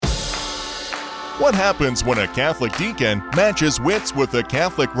What happens when a Catholic deacon matches wits with a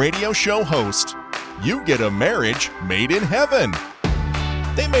Catholic radio show host? You get a marriage made in heaven.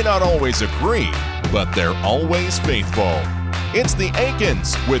 They may not always agree, but they're always faithful. It's the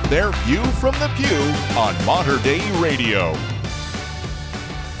Aikens with their View from the Pew on Mater Dei Radio.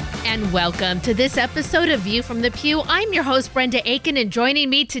 And welcome to this episode of View from the Pew. I'm your host, Brenda Aiken, and joining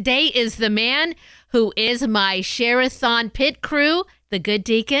me today is the man who is my Share-a-thon pit crew, the good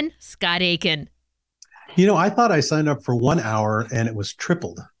deacon, Scott Aiken. You know, I thought I signed up for 1 hour and it was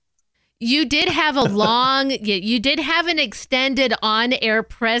tripled. You did have a you did have an extended on-air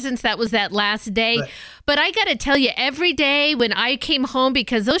presence. That was that last day. But I got to tell you, every day when I came home,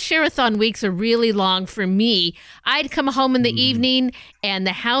 because those Share-a-thon weeks are really long for me, I'd come home in the evening and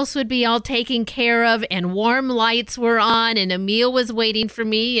the house would be all taken care of and warm lights were on and a meal was waiting for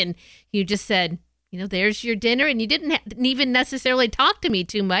me. And you just said, you know, there's your dinner. And you didn't even necessarily talk to me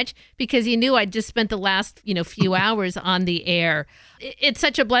too much because you knew I'd just spent the last, few hours on the air. It's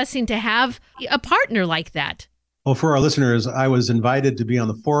such a blessing to have a partner like that. Well, for our listeners, I was invited to be on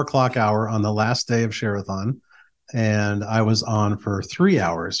the 4 o'clock hour on the last day of Share-a-thon. And I was on for 3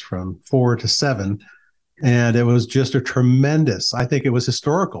 hours from 4 to 7. And it was just a tremendous, I think it was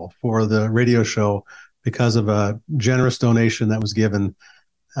historical for the radio show because of a generous donation that was given.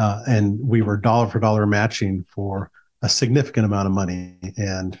 And we were dollar for dollar matching for a significant amount of money.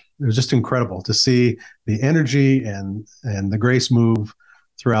 And it was just incredible to see the energy and the grace move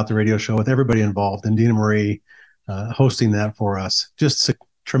throughout the radio show with everybody involved, and Dina Marie hosting that for us. Just a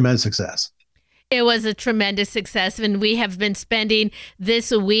tremendous success. It was a tremendous success, and we have been spending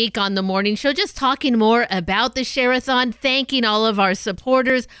this week on the morning show just talking more about the Share-a-thon, thanking all of our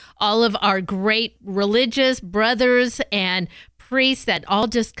supporters, all of our great religious brothers and priests that all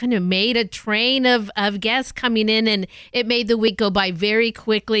just kind of made a train of guests coming in, and it made the week go by very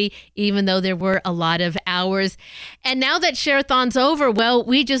quickly, even though there were a lot of hours. And now that Share-a-thon's over, well,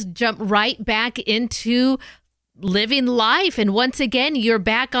 we just jump right back into living life. And once again, you're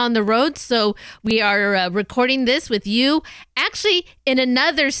back on the road. So we are recording this with you actually in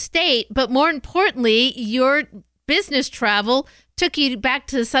another state, but more importantly, your business travel took you back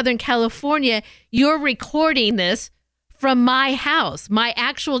to Southern California. You're recording this from my house, my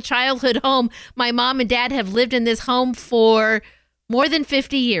actual childhood home. My mom and dad have lived in this home for more than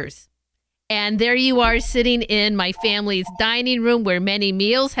 50 years. And there you are sitting in my family's dining room where many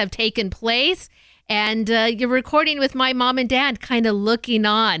meals have taken place. And you're recording with my mom and dad kind of looking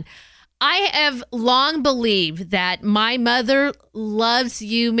on. I have long believed that my mother loves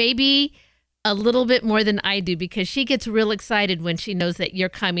you maybe a little bit more than I do, because she gets real excited when she knows that you're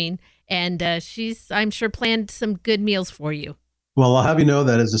coming. And she's, I'm sure, planned some good meals for you. Well, I'll have you know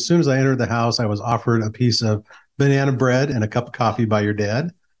that as soon as I entered the house, I was offered a piece of banana bread and a cup of coffee by your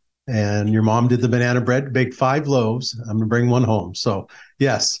dad. And your mom did the banana bread, baked 5 loaves. I'm going to bring one home. So,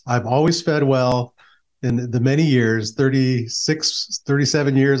 yes, I've always fed well in the many years,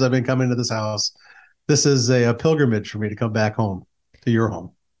 37 years I've been coming to this house. This is a pilgrimage for me to come back home to your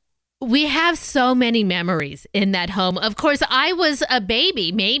home. We have so many memories in that home. Of course, I was a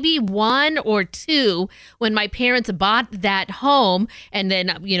baby, maybe 1 or 2, when my parents bought that home. And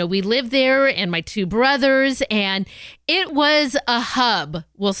then, we lived there, and my 2 brothers, and it was a hub,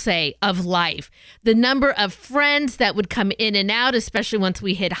 we'll say, of life. The number of friends that would come in and out, especially once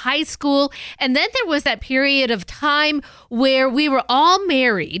we hit high school. And then there was that period of time where we were all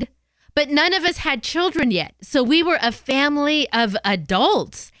married, but none of us had children yet. So we were a family of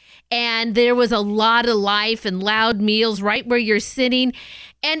adults. And there was a lot of life and loud meals right where you're sitting.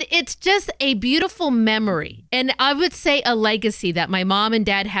 And it's just a beautiful memory. And I would say a legacy that my mom and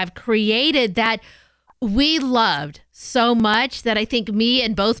dad have created that we loved so much that I think me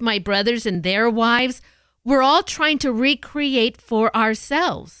and both my brothers and their wives, we're all trying to recreate for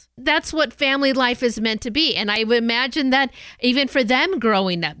ourselves. That's what family life is meant to be. And I would imagine that even for them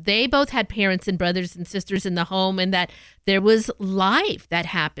growing up, they both had parents and brothers and sisters in the home, and that there was life that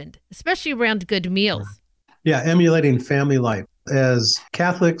happened, especially around good meals. Yeah, emulating family life. As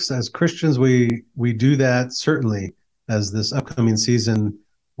Catholics, as Christians, we do that certainly, as this upcoming season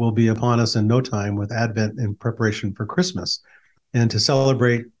will be upon us in no time with Advent in preparation for Christmas, and to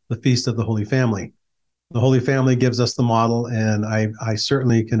celebrate the Feast of the Holy Family. The Holy Family gives us the model, and I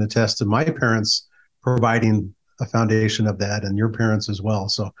certainly can attest to my parents providing a foundation of that, and your parents as well.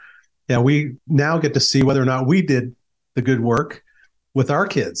 So, yeah, we now get to see whether or not we did the good work with our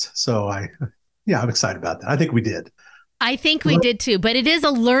kids. So I'm excited about that. I think we did. I think we did too, but it is a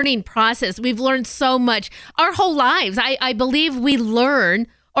learning process. We've learned so much our whole lives. I believe we learn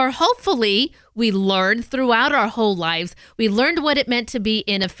Or hopefully we learned throughout our whole lives, we learned what it meant to be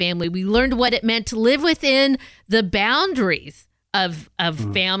in a family. We learned what it meant to live within the boundaries of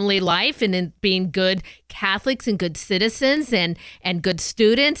family life and in being good Catholics and good citizens and good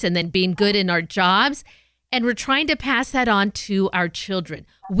students, and then being good in our jobs. And we're trying to pass that on to our children.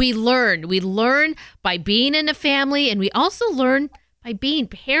 We learn by being in a family, and we also learn by being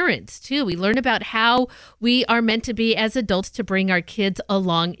parents too. We learn about how we are meant to be as adults to bring our kids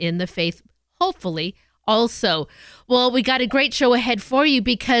along in the faith, hopefully also. Well, we got a great show ahead for you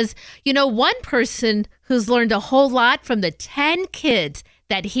because, one person who's learned a whole lot from the 10 kids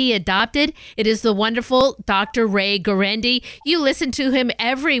that he adopted, it is the wonderful Dr. Ray Guarendi. You listen to him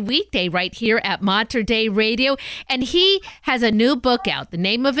every weekday right here at Mater Dei Radio, and he has a new book out. The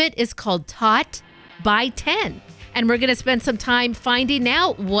name of it is called Taught by 10. And we're going to spend some time finding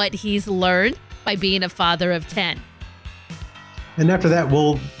out what he's learned by being a father of 10. And after that,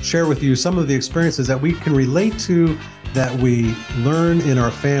 we'll share with you some of the experiences that we can relate to, that we learn in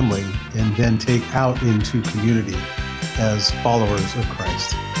our family and then take out into community as followers of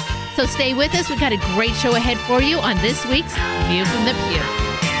Christ. So stay with us. We've got a great show ahead for you on this week's View from the Pew.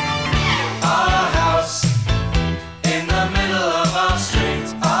 Our house in the middle of our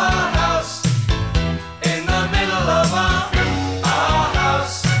street. Our house in the middle of our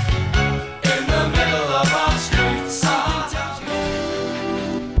house in the middle of our street.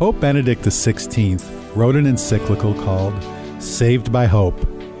 Pope Benedict XVI wrote an encyclical called Saved by Hope.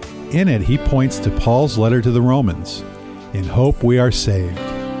 In it, he points to Paul's letter to the Romans. In hope we are saved.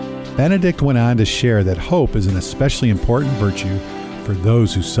 Benedict went on to share that hope is an especially important virtue for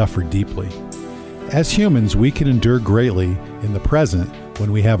those who suffer deeply. As humans, we can endure greatly in the present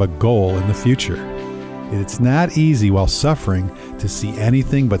when we have a goal in the future. It's not easy while suffering to see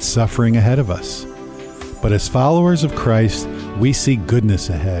anything but suffering ahead of us. But as followers of Christ, we see goodness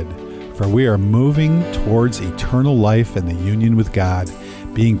ahead, for we are moving towards eternal life and the union with God,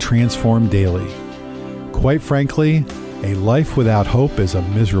 being transformed daily. Quite frankly, a life without hope is a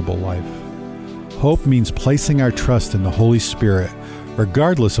miserable life. Hope means placing our trust in the Holy Spirit,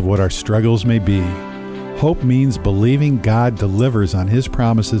 regardless of what our struggles may be. Hope means believing God delivers on His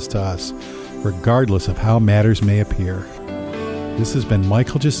promises to us, regardless of how matters may appear. This has been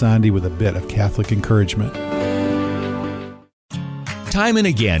Michael Gisandi with a bit of Catholic encouragement. Time and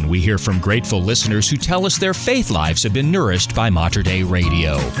again, we hear from grateful listeners who tell us their faith lives have been nourished by Mater Dei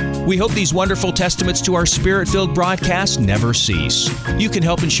Radio. We hope these wonderful testaments to our spirit-filled broadcast never cease. You can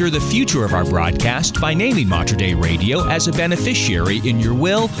help ensure the future of our broadcast by naming Mater Dei Radio as a beneficiary in your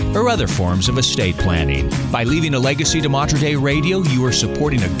will or other forms of estate planning. By leaving a legacy to Mater Dei Radio, you are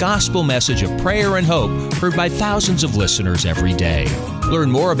supporting a gospel message of prayer and hope heard by thousands of listeners every day. Learn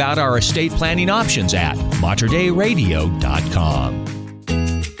more about our estate planning options at materdeiradio.com.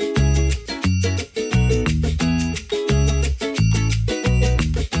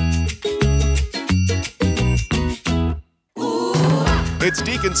 It's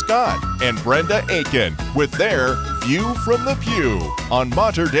Deacon Scott and Brenda Aiken with their View from the Pew on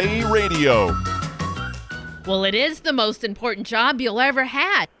Mater Dei Radio. Well, it is the most important job you'll ever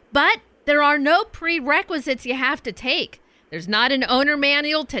have, but there are no prerequisites you have to take. There's not an owner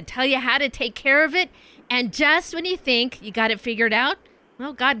manual to tell you how to take care of it, and just when you think you got it figured out,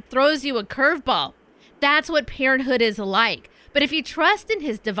 well, God throws you a curveball. That's what parenthood is like. But if you trust in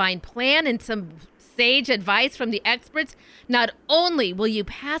His divine plan and some sage advice from the experts, not only will you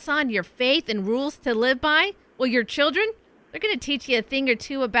pass on your faith and rules to live by, well, your children, they're going to teach you a thing or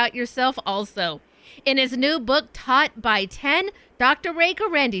two about yourself also. In his new book, Taught by 10, Dr. Ray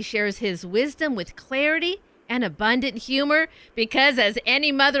Guarendi shares his wisdom with clarity and abundant humor because, as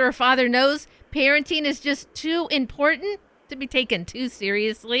any mother or father knows, parenting is just too important to be taken too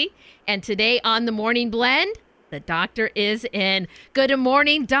seriously. And today on The Morning Blend, the doctor is in. Good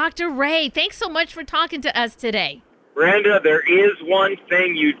morning, Dr. Ray. Thanks so much for talking to us today. Brenda, there is one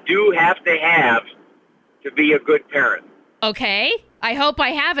thing you do have to be a good parent. Okay. I hope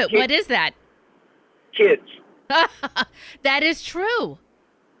I have it. What is that? Kids. That is true.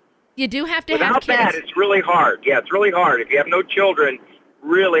 You do have to have kids. Without that, it's really hard. Yeah, it's really hard. If you have no children,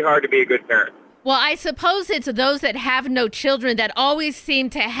 really hard to be a good parent. Well, I suppose it's those that have no children that always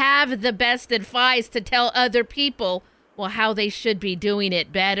seem to have the best advice to tell other people, well, how they should be doing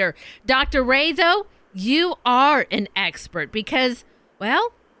it better. Dr. Ray, though, you are an expert because,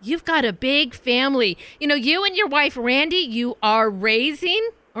 well, you've got a big family. You know, you and your wife, Randy, you are raising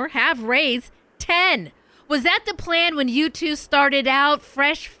or have raised 10. Was that the plan when you two started out,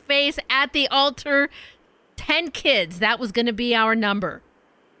 fresh face at the altar, 10 kids? That was going to be our number.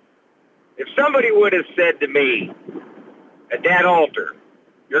 If somebody would have said to me at that altar,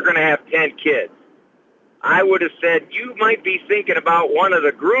 you're going to have 10 kids. I would have said, you might be thinking about one of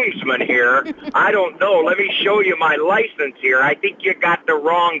the groomsmen here. I don't know. Let me show you my license here. I think you got the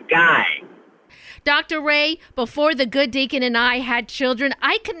wrong guy. Dr. Ray, before the good deacon and I had children,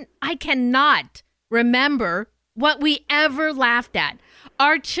 I cannot remember what we ever laughed at.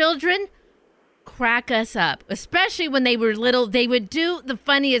 Our children crack us up, especially when they were little. They would do the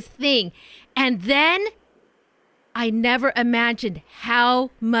funniest thing. And then I never imagined how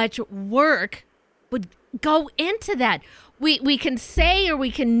much work would go into that. We can say or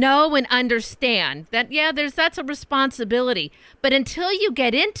we can know and understand that, yeah, that's a responsibility. But until you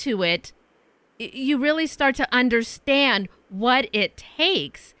get into it, you really start to understand what it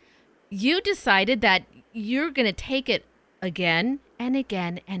takes. You decided that you're going to take it again and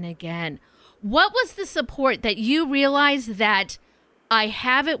again and again. What was the support that you realized that I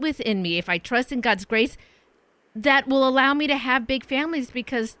have it within me, if I trust in God's grace, that will allow me to have big families?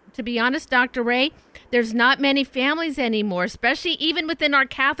 Because, to be honest, Dr. Ray, there's not many families anymore, especially even within our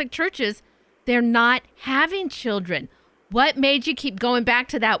Catholic churches. They're not having children. What made you keep going back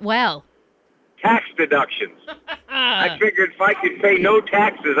to that well? Tax deductions. I figured if I could pay no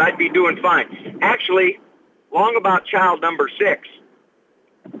taxes, I'd be doing fine. Actually, long about child number 6,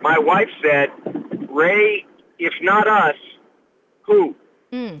 my wife said, Ray, if not us, who?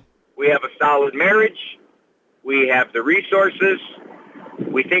 We have a solid marriage. We have the resources.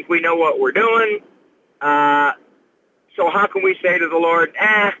 We think we know what we're doing. So how can we say to the Lord,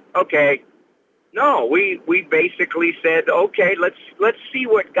 okay. No, we basically said, okay, let's see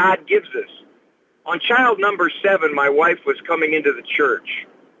what God gives us. On child number 7, my wife was coming into the church.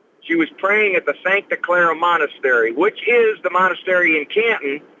 She was praying at the Sancta Clara Monastery, which is the monastery in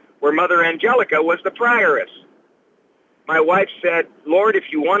Canton where Mother Angelica was the prioress. My wife said, Lord, if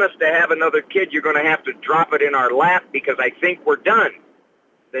you want us to have another kid, you're going to have to drop it in our lap because I think we're done.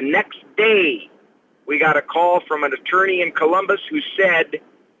 The next day, we got a call from an attorney in Columbus who said,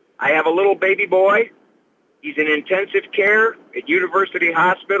 I have a little baby boy. He's in intensive care at university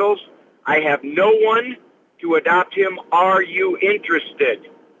hospitals. I have no one to adopt him. Are you interested?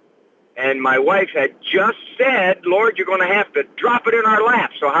 And my wife had just said, Lord, you're going to have to drop it in our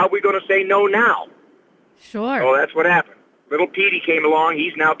lap. So how are we going to say no now? Sure. So that's what happened. Little Petey came along.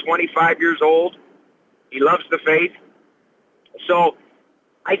 He's now 25 years old. He loves the faith. So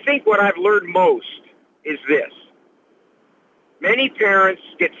I think what I've learned most is this. Many parents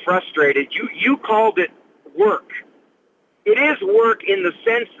get frustrated. You called it work. It is work in the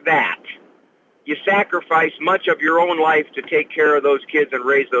sense that you sacrifice much of your own life to take care of those kids and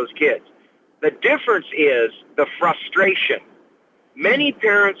raise those kids. The difference is the frustration. Many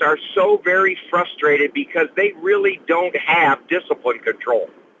parents are so very frustrated because they really don't have discipline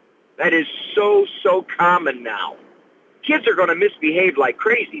control. That is so common now. Kids are going to misbehave like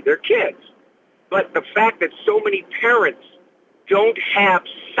crazy. They're kids. But the fact that so many parents don't have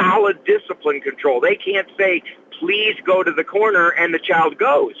solid discipline control, they can't say, please go to the corner, and the child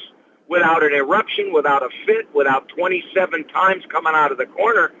goes without an eruption, without a fit, without 27 times coming out of the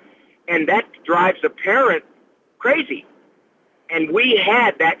corner. And that drives a parent crazy. And we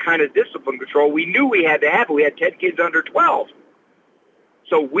had that kind of discipline control. We knew we had to have it. We had 10 kids under 12.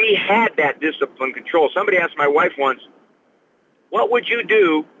 So we had that discipline control. Somebody asked my wife once, what would you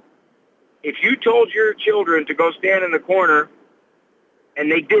do if you told your children to go stand in the corner and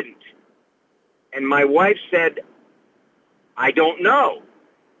they didn't? And my wife said, I don't know.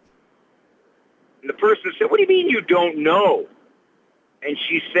 And the person said, what do you mean you don't know? And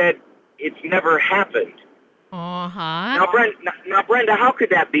she said, it's never happened. Uh-huh. Now, Brenda, how could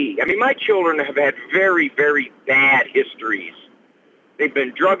that be? I mean, my children have had very, very bad histories. They've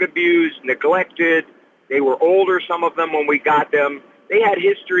been drug abused, neglected. They were older, some of them, when we got them. They had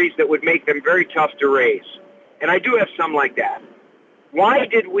histories that would make them very tough to raise. And I do have some like that. Why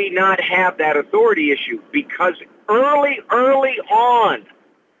did we not have that authority issue? Because early on,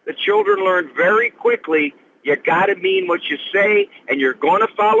 the children learned very quickly, you got to mean what you say, and you're going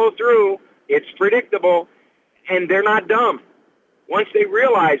to follow through. It's predictable, and they're not dumb. Once they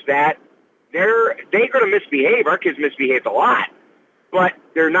realize that, they're going to misbehave. Our kids misbehaved a lot, but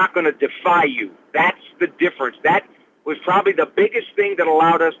they're not going to defy you. That's the difference. That was probably the biggest thing that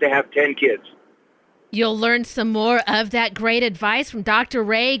allowed us to have 10 kids. You'll learn some more of that great advice from Dr.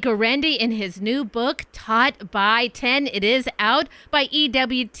 Ray Guarendi in his new book, Taught by 10. It is out by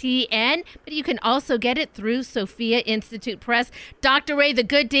EWTN, but you can also get it through Sophia Institute Press. Dr. Ray, the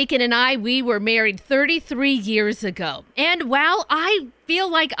good deacon, and I, we were married 33 years ago. And while I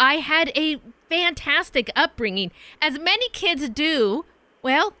feel like I had a fantastic upbringing, as many kids do,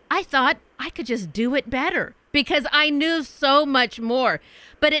 well, I thought I could just do it better because I knew so much more.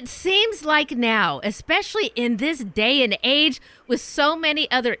 But it seems like now, especially in this day and age with so many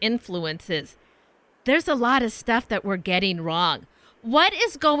other influences, there's a lot of stuff that we're getting wrong. What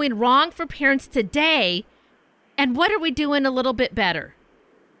is going wrong for parents today, and what are we doing a little bit better?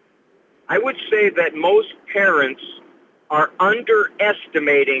 I would say that most parents are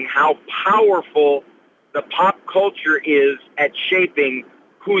underestimating how powerful the pop culture is at shaping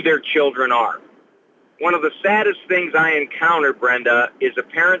who their children are. One of the saddest things I encounter, Brenda, is a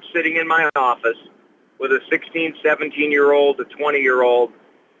parent sitting in my office with a 16, 17-year-old, a 20-year-old,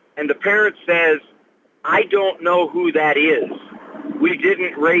 and the parent says, I don't know who that is. We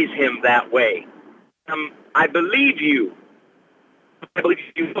didn't raise him that way. I believe you. I believe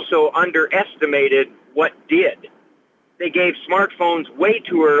you also underestimated what did. They gave smartphones way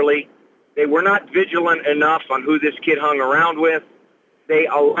too early. They were not vigilant enough on who this kid hung around with. They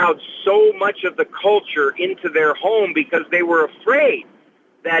allowed so much of the culture into their home because they were afraid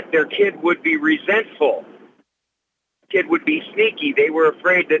that their kid would be resentful. Kid would be sneaky. They were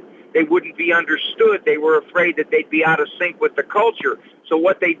afraid that they wouldn't be understood. They were afraid that they'd be out of sync with the culture. So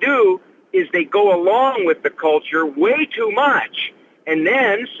what they do is they go along with the culture way too much, and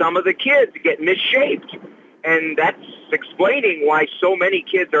then some of the kids get misshaped. And that's explaining why so many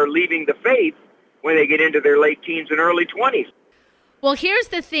kids are leaving the faith when they get into their late teens and early 20s. Well, here's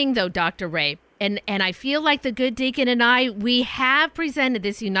the thing, though, Dr. Ray, and I feel like the good deacon and I, we have presented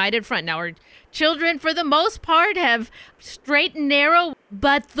this united front. Now, our children, for the most part, have straight and narrow,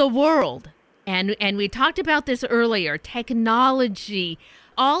 but the world, and we talked about this earlier, technology,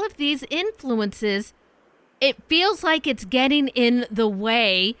 all of these influences, it feels like it's getting in the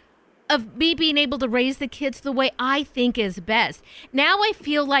way of me being able to raise the kids the way I think is best. Now I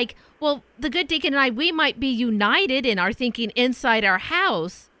feel like, well, the good deacon and I, we might be united in our thinking inside our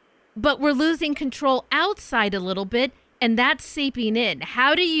house, but we're losing control outside a little bit, and that's seeping in.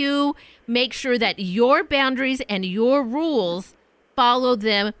 How do you make sure that your boundaries and your rules follow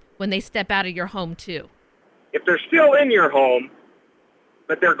them when they step out of your home too? If they're still in your home,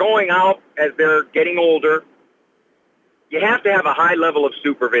 but they're going out as they're getting older, you have to have a high level of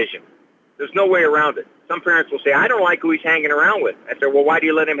supervision. There's no way around it. Some parents will say, I don't like who he's hanging around with. I say, well, why do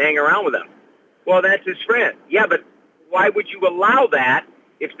you let him hang around with them? Well, that's his friend. Yeah, but why would you allow that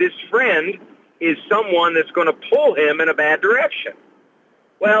if this friend is someone that's going to pull him in a bad direction?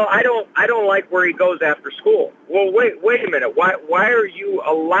 Well, I don't like where he goes after school. Well, wait a minute. Why are you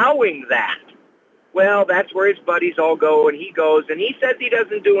allowing that? Well, that's where his buddies all go, and he goes, and he says he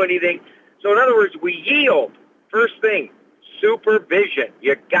doesn't do anything. So in other words, we yield. First thing, supervision.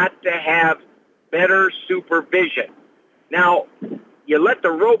 You got to have better supervision. Now, you let the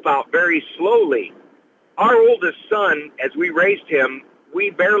rope out very slowly. Our oldest son, as we raised him,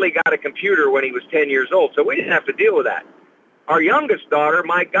 we barely got a computer when he was 10 years old, so we didn't have to deal with that. Our youngest daughter,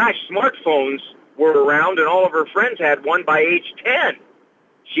 my gosh, smartphones were around, and all of her friends had one by age 10.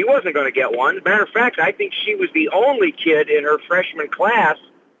 She wasn't going to get one. As a matter of fact, I think she was the only kid in her freshman class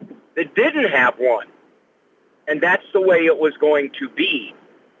that didn't have one. And that's the way it was going to be.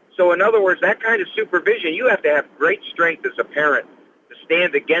 So in other words, that kind of supervision, you have to have great strength as a parent to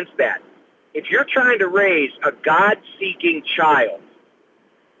stand against that. If you're trying to raise a God-seeking child,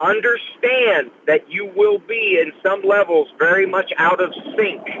 understand that you will be, in some levels, very much out of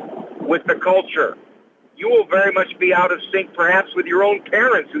sync with the culture. You will very much be out of sync, perhaps, with your own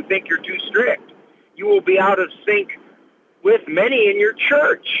parents who think you're too strict. You will be out of sync with many in your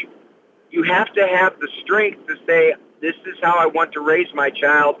church. You have to have the strength to say, this is how I want to raise my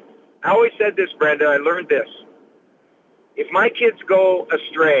child. I always said this, Brenda, I learned this. If my kids go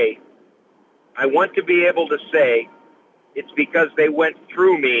astray, I want to be able to say, it's because they went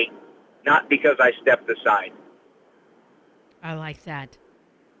through me, not because I stepped aside. I like that.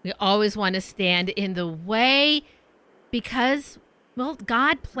 We always want to stand in the way because, well,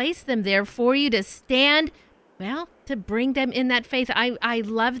 God placed them there for you to stand, well, to bring them in that faith. I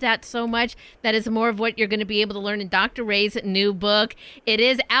love that so much. That is more of what you're going to be able to learn in Dr. Ray's new book. It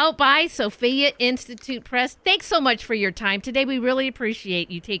is out by Sophia Institute Press. Thanks so much for your time today. We really appreciate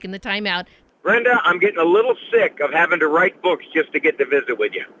you taking the time out. Brenda, I'm getting a little sick of having to write books just to get to visit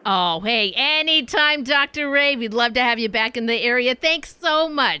with you. Oh, hey, anytime, Dr. Ray. We'd love to have you back in the area. Thanks so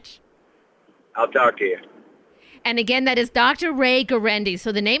much. I'll talk to you. And again, that is Dr. Ray Guarendi.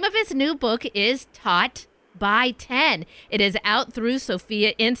 So the name of his new book is Taught, by 10. It is out through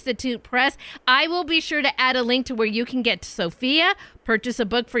Sophia Institute Press. I will be sure to add a link to where you can get to Sophia, purchase a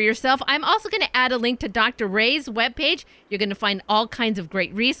book for yourself. I'm also going to add a link to Dr. Ray's webpage. You're going to find all kinds of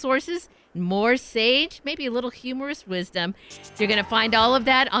great resources, more sage, maybe a little humorous wisdom. You're going to find all of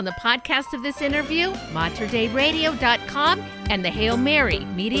that on the podcast of this interview, materdeiradio.com, and the Hail Mary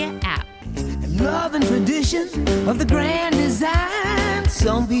Media app. Love and tradition of the grand design,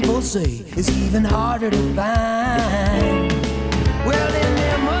 some people say is even harder to find. Well, then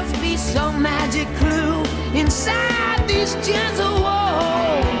there must be some magic clue inside these gentle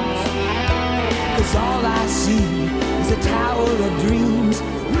walls, 'cause all I see is a tower of dreams,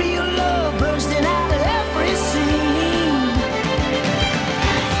 real love bursting out of every scene.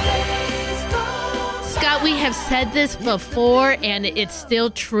 Scott, we have said this before, and it's still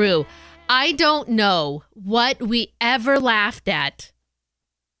true. I don't know what we ever laughed at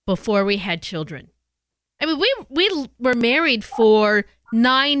before we had children. I mean, we were married for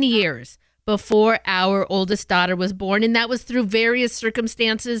 9 years before our oldest daughter was born, and that was through various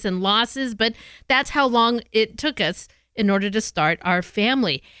circumstances and losses, but that's how long it took us in order to start our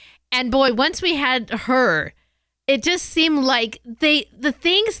family. And boy, once we had her, it just seemed like the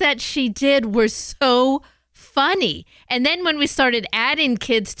things that she did were so funny. And then when we started adding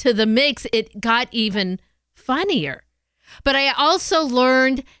kids to the mix, it got even funnier. But I also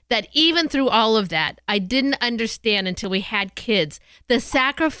learned that even through all of that, I didn't understand until we had kids the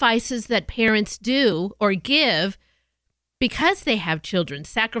sacrifices that parents do or give because they have children.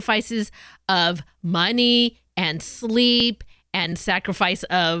 Sacrifices of money and sleep and sacrifice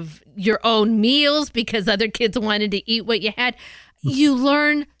of your own meals because other kids wanted to eat what you had. You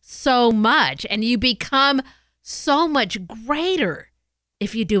learn so much and you become so much greater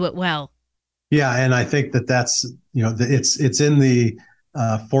if you do it well. Yeah, and I think that's it's in the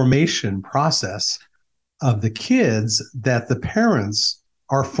formation process of the kids that the parents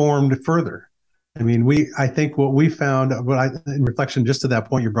are formed further. I mean, I think what we found, in reflection just to that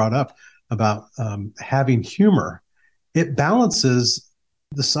point you brought up about having humor, it balances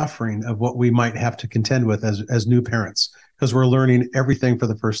the suffering of what we might have to contend with as new parents, because we're learning everything for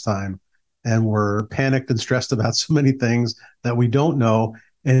the first time and we're panicked and stressed about so many things that we don't know.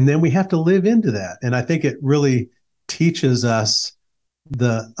 And then we have to live into that. And I think it really teaches us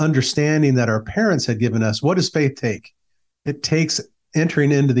the understanding that our parents had given us. What does faith take? It takes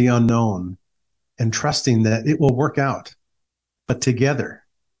entering into the unknown and trusting that it will work out, but together.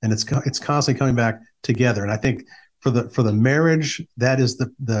 And it's constantly coming back together. And I think for the marriage, that is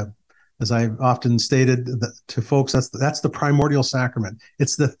the as I've often stated to folks, that's the primordial sacrament.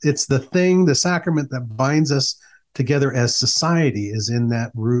 It's the sacrament that binds us together as society is in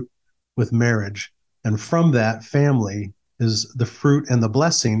that root with marriage. And from that, family is the fruit and the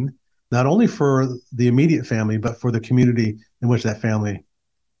blessing, not only for the immediate family, but for the community in which that family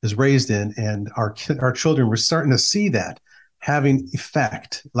is raised in. And our children, we're starting to see that having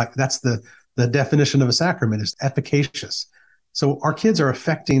effect. Like that's the definition of a sacrament, is efficacious. So our kids are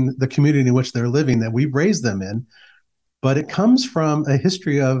affecting the community in which they're living that we've raised them in, but it comes from a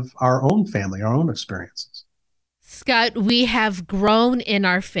history of our own family, our own experiences. Scott, we have grown in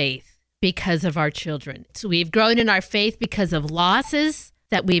our faith because of our children. So we've grown in our faith because of losses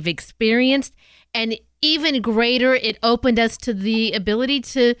that we've experienced. And even greater, it opened us to the ability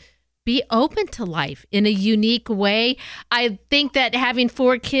to be open to life in a unique way. I think that having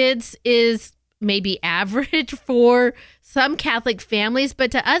 4 kids is maybe average for some Catholic families,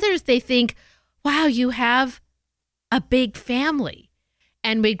 but to others, they think, wow, you have a big family.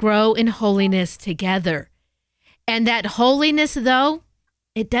 And we grow in holiness together. And that holiness, though,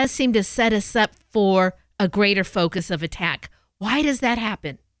 it does seem to set us up for a greater focus of attack. Why does that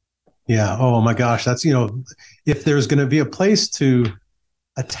happen? Yeah. Oh my gosh. That's, if there's going to be a place to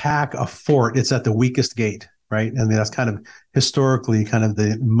attack a fort, it's at the weakest gate, right? I mean, that's kind of historically kind of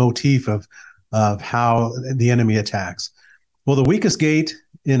the motif of how the enemy attacks. Well, the weakest gate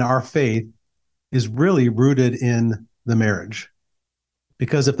in our faith is really rooted in the marriage.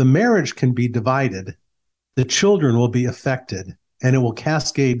 Because if the marriage can be divided, the children will be affected and it will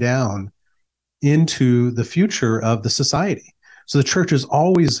cascade down into the future of the society. So the church is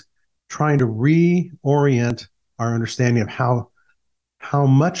always trying to reorient our understanding of how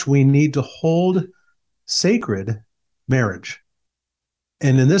much we need to hold sacred marriage.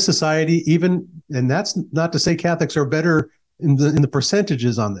 And in this society, and that's not to say Catholics are better in the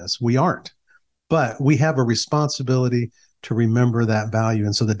percentages on this. We aren't. But we have a responsibility to remember that value.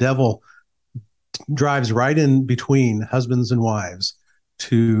 And so the devil drives right in between husbands and wives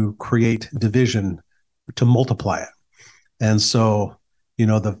to create division, to multiply it. And so,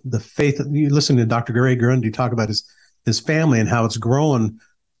 the faith. You listen to Dr. Gary Grundy talk about his family and how it's grown.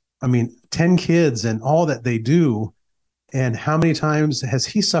 10 kids and all that they do, and how many times has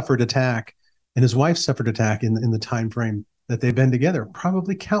he suffered attack and his wife suffered attack in the time frame that they've been together?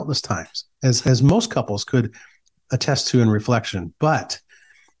 Probably countless times, as most couples could attest to in reflection. But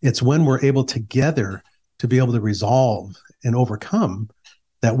it's when we're able together to be able to resolve and overcome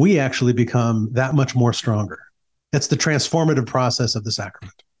that we actually become that much more stronger. It's the transformative process of the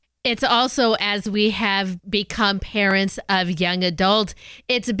sacrament. It's also, as we have become parents of young adults,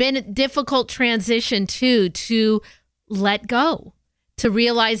 it's been a difficult transition too, to let go, to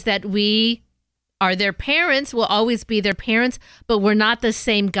realize that we are their parents, will always be their parents, but we're not the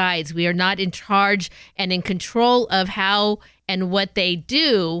same guides. We are not in charge and in control of how and what they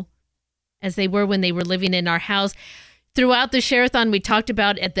do as they were when they were living in our house. Throughout the Share-a-thon, we talked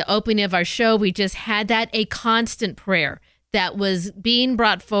about at the opening of our show, we just had that a constant prayer that was being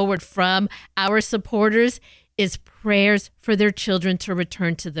brought forward from our supporters is prayers for their children to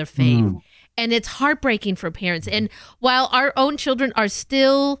return to their faith. And it's heartbreaking for parents. And while our own children are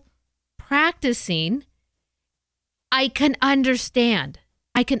still practicing, I can understand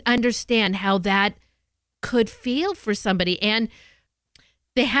how that could feel for somebody. And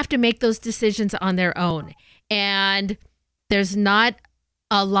they have to make those decisions on their own. And there's not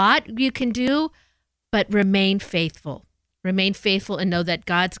a lot you can do, but remain faithful. Remain faithful and know that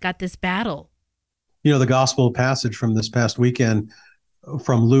God's got this battle. The gospel passage from this past weekend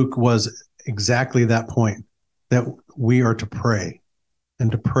from Luke was exactly that point, that we are to pray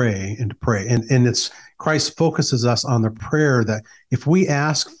and to pray and to pray. And it's Christ focuses us on the prayer that if we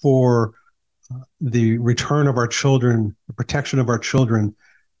ask for the return of our children, the protection of our children,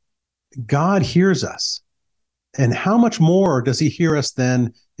 God hears us. And how much more does he hear us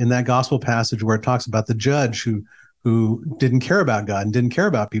than in that gospel passage where it talks about the judge who didn't care about God and didn't care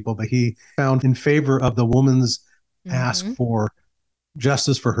about people, but he found in favor of the woman's ask for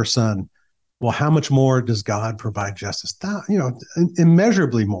justice for her son. Well, how much more does God provide justice?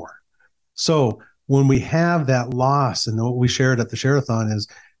 Immeasurably more. So when we have that loss, and what we shared at the Share-a-thon is,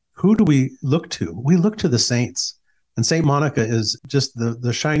 who do we look to? We look to the saints. And St. Monica is just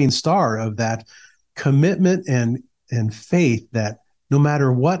the shining star of that commitment and faith that no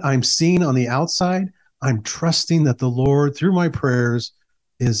matter what I'm seeing on the outside, I'm trusting that the Lord, through my prayers,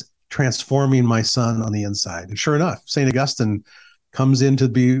 is transforming my son on the inside. And sure enough, St. Augustine comes in to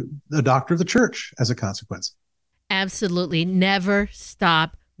be the doctor of the church as a consequence. Absolutely. Never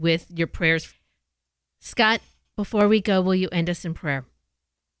stop with your prayers. Scott, before we go, will you end us in prayer?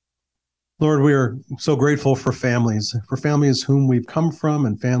 Lord, we are so grateful for families whom we've come from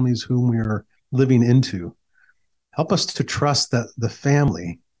and families whom we are living into. Help us to trust that the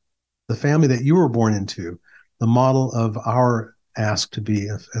family that you were born into, the model of our ask to be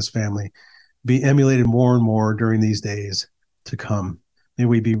as family, be emulated more and more during these days to come. May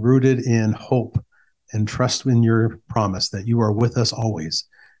we be rooted in hope and trust in your promise that you are with us always,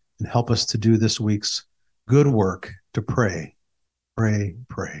 and help us to do this week's good work to pray, pray,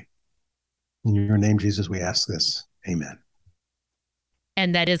 pray. In your name, Jesus, we ask this. Amen.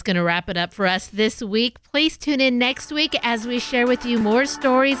 And that is going to wrap it up for us this week. Please tune in next week as we share with you more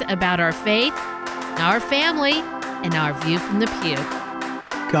stories about our faith, our family, and our view from the pew.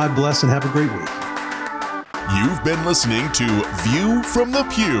 God bless and have a great week. You've been listening to View from the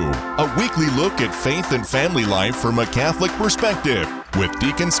Pew, a weekly look at faith and family life from a Catholic perspective with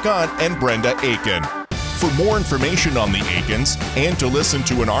Deacon Scott and Brenda Aiken. For more information on the Aikens and to listen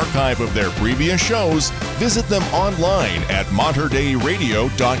to an archive of their previous shows, visit them online at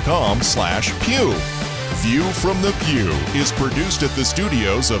materdeiradio.com/pew. View from the Pew is produced at the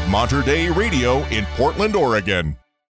studios of Mater Dei Radio in Portland, Oregon.